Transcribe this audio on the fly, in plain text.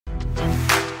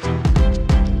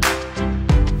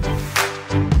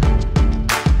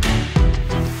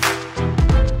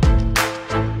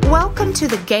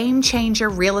the Game Changer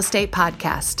Real Estate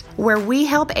Podcast, where we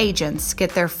help agents get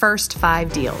their first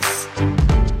 5 deals.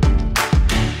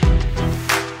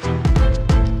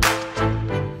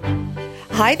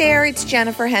 Hi there, it's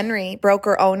Jennifer Henry,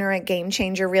 broker owner at Game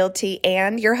Changer Realty,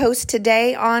 and your host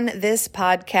today on this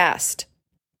podcast.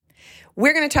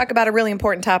 We're going to talk about a really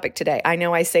important topic today. I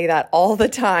know I say that all the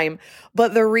time,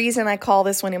 but the reason I call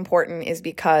this one important is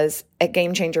because at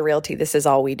Game Changer Realty, this is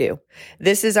all we do.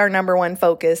 This is our number one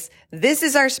focus. This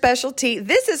is our specialty.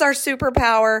 This is our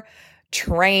superpower,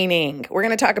 training. We're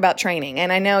going to talk about training.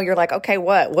 And I know you're like, okay,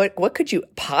 what could you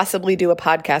possibly do a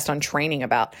podcast on training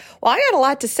about? Well, I got a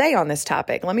lot to say on this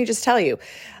topic. Let me just tell you.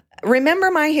 Remember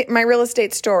my real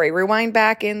estate story. Rewind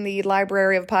back in the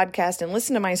library of podcasts and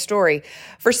listen to my story.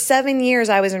 For 7 years,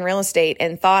 I was in real estate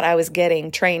and thought I was getting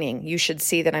training. You should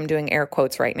see that I'm doing air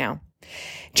quotes right now.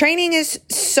 Training is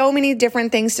so many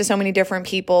different things to so many different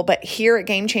people, but here at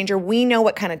Game Changer, we know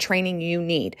what kind of training you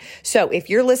need. So if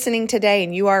you're listening today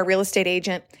and you are a real estate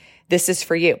agent, this is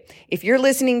for you. If you're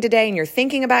listening today and you're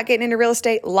thinking about getting into real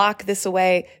estate, lock this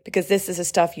away because this is the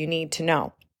stuff you need to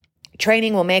know.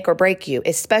 Training will make or break you,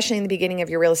 especially in the beginning of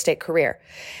your real estate career.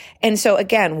 And so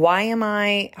again, why am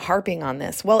I harping on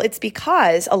this? Well, it's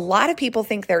because a lot of people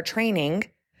think they're training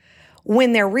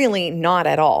when they're really not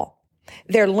at all.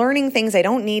 They're learning things they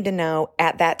don't need to know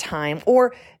at that time,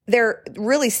 or they're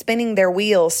really spinning their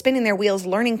wheels,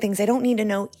 learning things they don't need to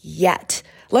know yet.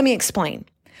 Let me explain.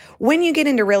 When you get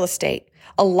into real estate,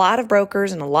 a lot of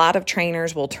brokers and a lot of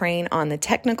trainers will train on the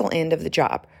technical end of the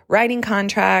job, writing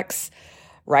contracts,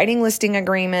 writing listing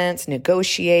agreements,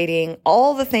 negotiating,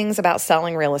 all the things about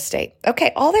selling real estate.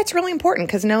 Okay, all that's really important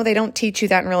because no, they don't teach you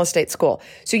that in real estate school.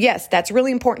 So yes, that's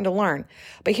really important to learn.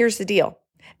 But here's the deal.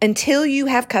 Until you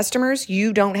have customers,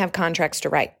 you don't have contracts to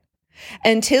write.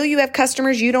 Until you have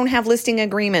customers, you don't have listing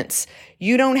agreements.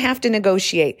 You don't have to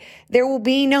negotiate. There will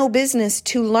be no business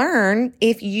to learn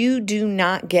if you do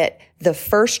not get the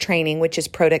first training, which is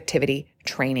productivity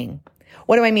training.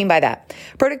 What do I mean by that?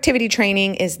 Productivity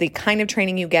training is the kind of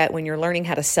training you get when you're learning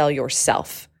how to sell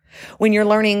yourself, when you're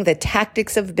learning the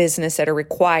tactics of business that are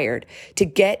required to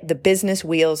get the business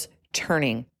wheels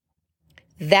turning.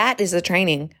 That is the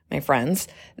training, my friends,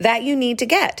 that you need to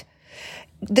get.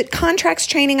 The contracts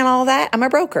training and all that, I'm a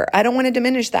broker. I don't want to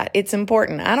diminish that. It's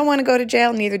important. I don't want to go to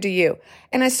jail, neither do you.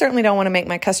 And I certainly don't want to make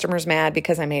my customers mad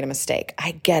because I made a mistake.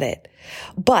 I get it.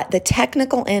 But the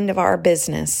technical end of our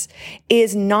business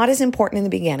is not as important in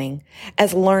the beginning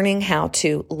as learning how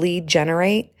to lead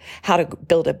generate, how to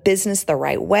build a business the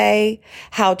right way,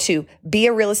 how to be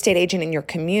a real estate agent in your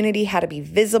community, how to be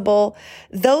visible.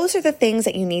 Those are the things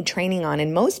that you need training on.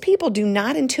 And most people do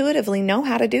not intuitively know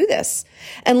how to do this.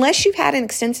 Unless you've had an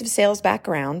extensive sales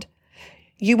background,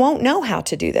 you won't know how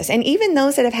to do this. And even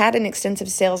those that have had an extensive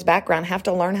sales background have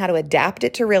to learn how to adapt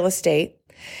it to real estate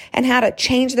and how to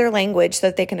change their language so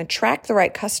that they can attract the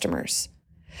right customers.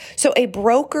 So a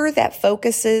broker that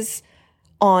focuses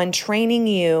on training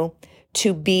you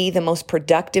to be the most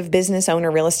productive business owner,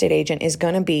 real estate agent is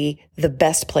going to be the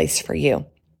best place for you.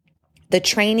 The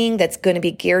training that's going to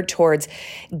be geared towards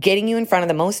getting you in front of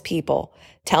the most people,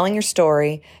 telling your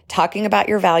story, talking about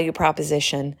your value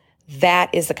proposition,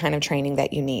 that is the kind of training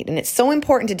that you need. And it's so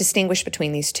important to distinguish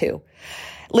between these two.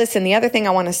 Listen, the other thing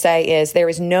I want to say is there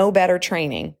is no better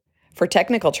training for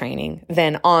technical training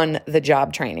than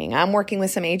on-the-job training. I'm working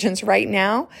with some agents right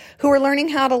now who are learning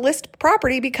how to list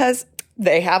property because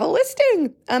they have a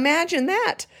listing. Imagine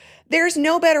that. There's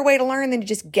no better way to learn than to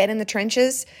just get in the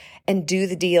trenches and do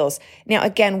the deals. Now,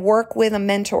 again, work with a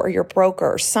mentor or your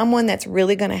broker or someone that's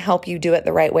really going to help you do it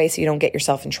the right way so you don't get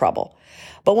yourself in trouble.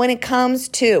 But when it comes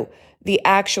to the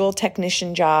actual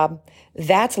technician job,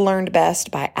 that's learned best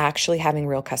by actually having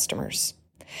real customers.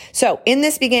 So in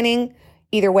this beginning,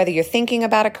 either whether you're thinking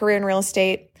about a career in real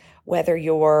estate, whether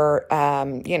you're,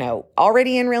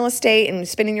 already in real estate and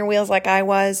spinning your wheels like I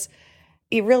was,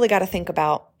 you really got to think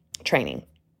about training.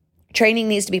 Training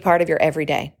needs to be part of your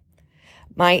everyday.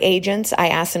 My agents, I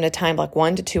ask them to time like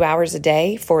 1 to 2 hours a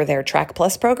day for their Track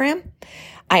Plus program.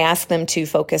 I ask them to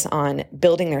focus on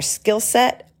building their skill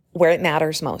set where it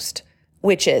matters most,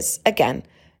 which is, again,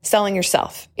 selling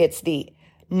yourself. It's the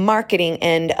marketing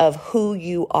end of who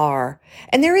you are.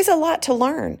 And there is a lot to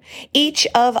learn. Each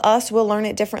of us will learn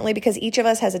it differently because each of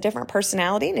us has a different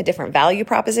personality and a different value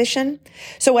proposition.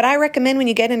 So what I recommend when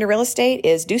you get into real estate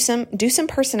is do some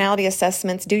personality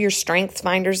assessments, do your Strengths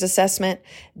Finders assessment,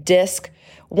 DISC,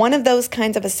 one of those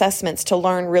kinds of assessments to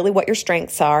learn really what your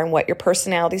strengths are and what your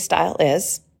personality style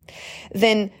is.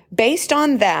 Then based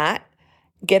on that,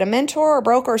 get a mentor or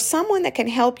broker or someone that can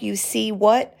help you see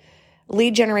what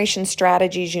lead generation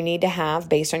strategies you need to have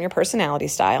based on your personality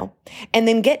style, and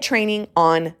then get training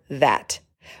on that.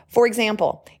 For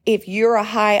example, if you're a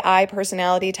high I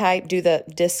personality type, do the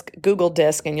Google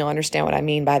DISC, and you'll understand what I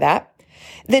mean by that.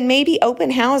 Then maybe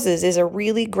open houses is a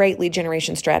really great lead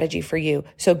generation strategy for you.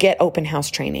 So get open house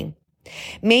training.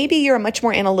 Maybe you're a much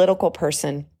more analytical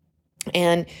person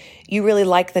and you really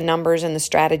like the numbers and the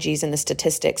strategies and the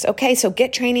statistics. Okay, so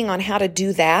get training on how to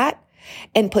do that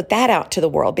and put that out to the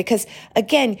world, because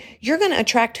again, you're going to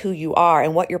attract who you are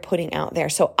and what you're putting out there.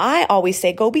 So I always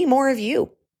say, go be more of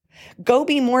you. Go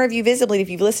be more of you visibly. If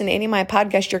you've listened to any of my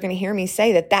podcasts, you're going to hear me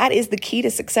say that is the key to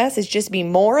success, is just be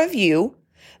more of you,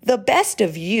 the best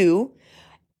of you,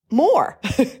 more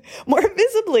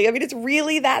visibly. I mean, it's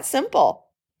really that simple.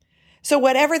 So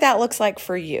whatever that looks like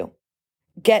for you,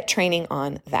 get training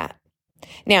on that.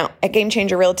 Now, at Game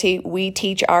Changer Realty, we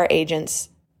teach our agents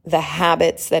the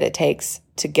habits that it takes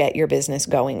to get your business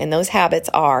going. And those habits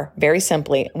are, very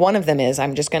simply, one of them is,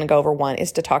 I'm just going to go over one,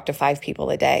 is to talk to 5 people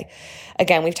a day.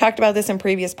 Again, we've talked about this in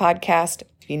previous podcasts.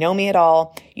 If you know me at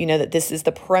all, you know that this is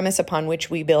the premise upon which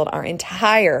we build our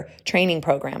entire training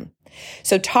program.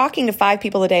 So talking to 5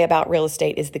 people a day about real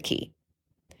estate is the key.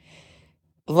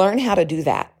 Learn how to do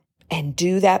that and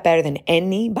do that better than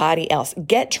anybody else.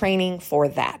 Get training for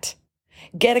that.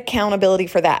 Get accountability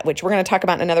for that, which we're going to talk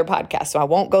about in another podcast, so I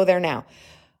won't go there now.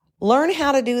 Learn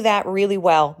how to do that really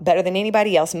well, better than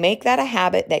anybody else. Make that a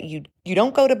habit that you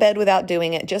don't go to bed without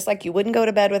doing it, just like you wouldn't go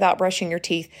to bed without brushing your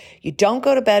teeth. You don't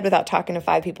go to bed without talking to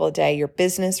 5 people a day. Your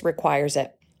business requires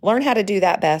it. Learn how to do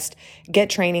that best. Get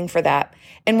training for that,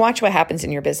 and watch what happens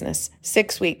in your business.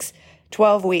 6 weeks,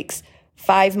 12 weeks,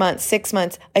 5 months, 6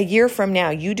 months, a year from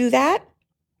now, you do that,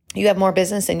 you have more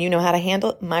business and you know how to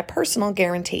handle it. My personal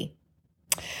guarantee.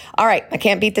 All right, I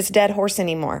can't beat this dead horse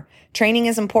anymore. Training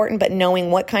is important, but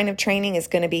knowing what kind of training is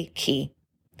going to be key.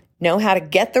 Know how to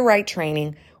get the right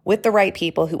training with the right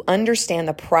people who understand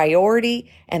the priority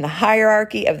and the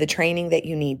hierarchy of the training that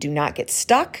you need. Do not get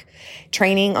stuck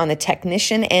training on the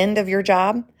technician end of your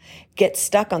job. Get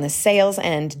stuck on the sales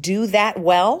end. Do that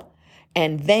well,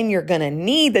 and then you're going to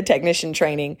need the technician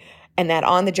training, and that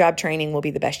on-the-job training will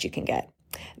be the best you can get.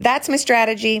 That's my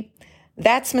strategy.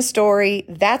 That's my story.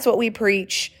 That's what we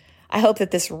preach. I hope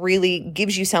that this really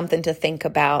gives you something to think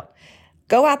about.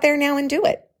 Go out there now and do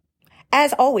it.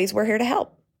 As always, we're here to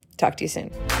help. Talk to you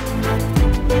soon.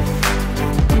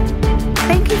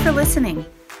 Thank you for listening.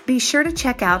 Be sure to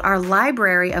check out our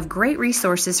library of great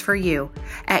resources for you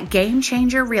at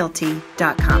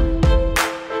GameChangerRealty.com.